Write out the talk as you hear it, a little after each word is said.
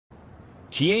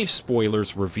GA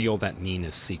spoilers reveal that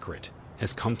Nina's secret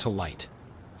has come to light.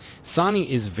 Sonny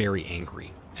is very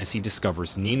angry as he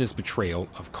discovers Nina's betrayal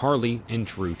of Carly and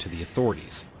Drew to the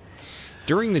authorities.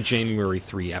 During the January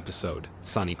 3 episode,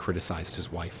 Sonny criticized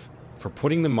his wife for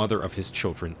putting the mother of his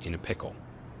children in a pickle.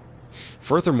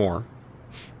 Furthermore,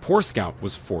 poor Scout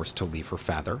was forced to leave her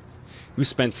father, who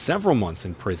spent several months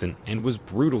in prison and was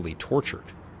brutally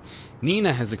tortured.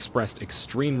 Nina has expressed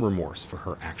extreme remorse for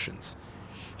her actions.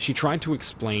 She tried to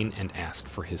explain and ask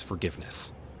for his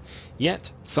forgiveness.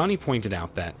 Yet, Sonny pointed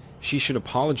out that she should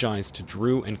apologize to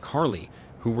Drew and Carly,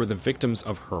 who were the victims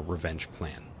of her revenge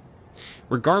plan,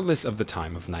 regardless of the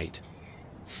time of night.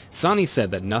 Sonny said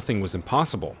that nothing was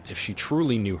impossible if she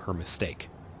truly knew her mistake.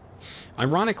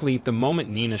 Ironically, the moment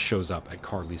Nina shows up at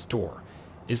Carly's door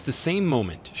is the same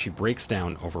moment she breaks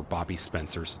down over Bobby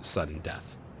Spencer's sudden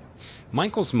death.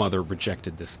 Michael's mother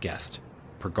rejected this guest.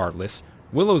 Regardless,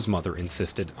 Willow's mother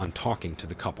insisted on talking to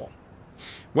the couple.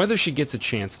 Whether she gets a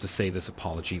chance to say this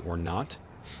apology or not,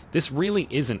 this really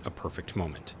isn't a perfect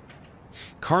moment.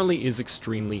 Carly is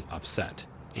extremely upset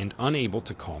and unable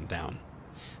to calm down,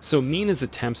 so Nina's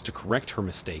attempts to correct her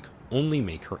mistake only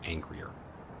make her angrier.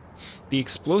 The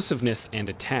explosiveness and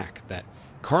attack that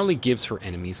Carly gives her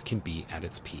enemies can be at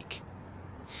its peak.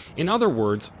 In other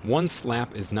words, one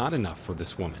slap is not enough for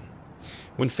this woman.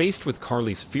 When faced with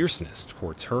Carly's fierceness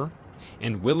towards her,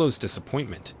 and Willow's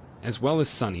disappointment, as well as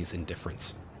Sonny's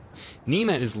indifference,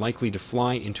 Nina is likely to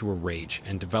fly into a rage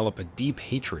and develop a deep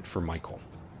hatred for Michael.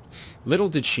 Little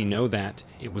did she know that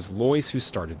it was Lois who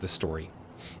started the story,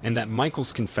 and that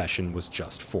Michael's confession was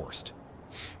just forced.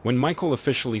 When Michael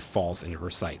officially falls into her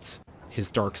sights, his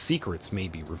dark secrets may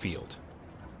be revealed.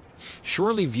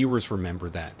 Surely viewers remember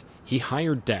that he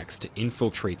hired Dex to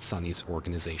infiltrate Sonny's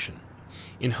organization,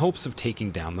 in hopes of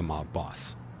taking down the mob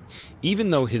boss. Even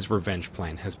though his revenge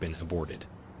plan has been aborted,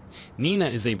 Nina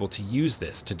is able to use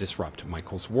this to disrupt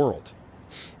Michael's world.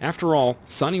 After all,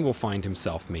 Sonny will find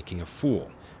himself making a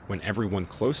fool when everyone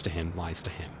close to him lies to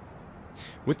him.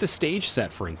 With the stage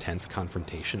set for intense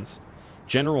confrontations,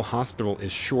 General Hospital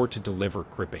is sure to deliver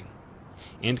gripping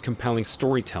and compelling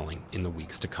storytelling in the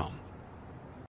weeks to come.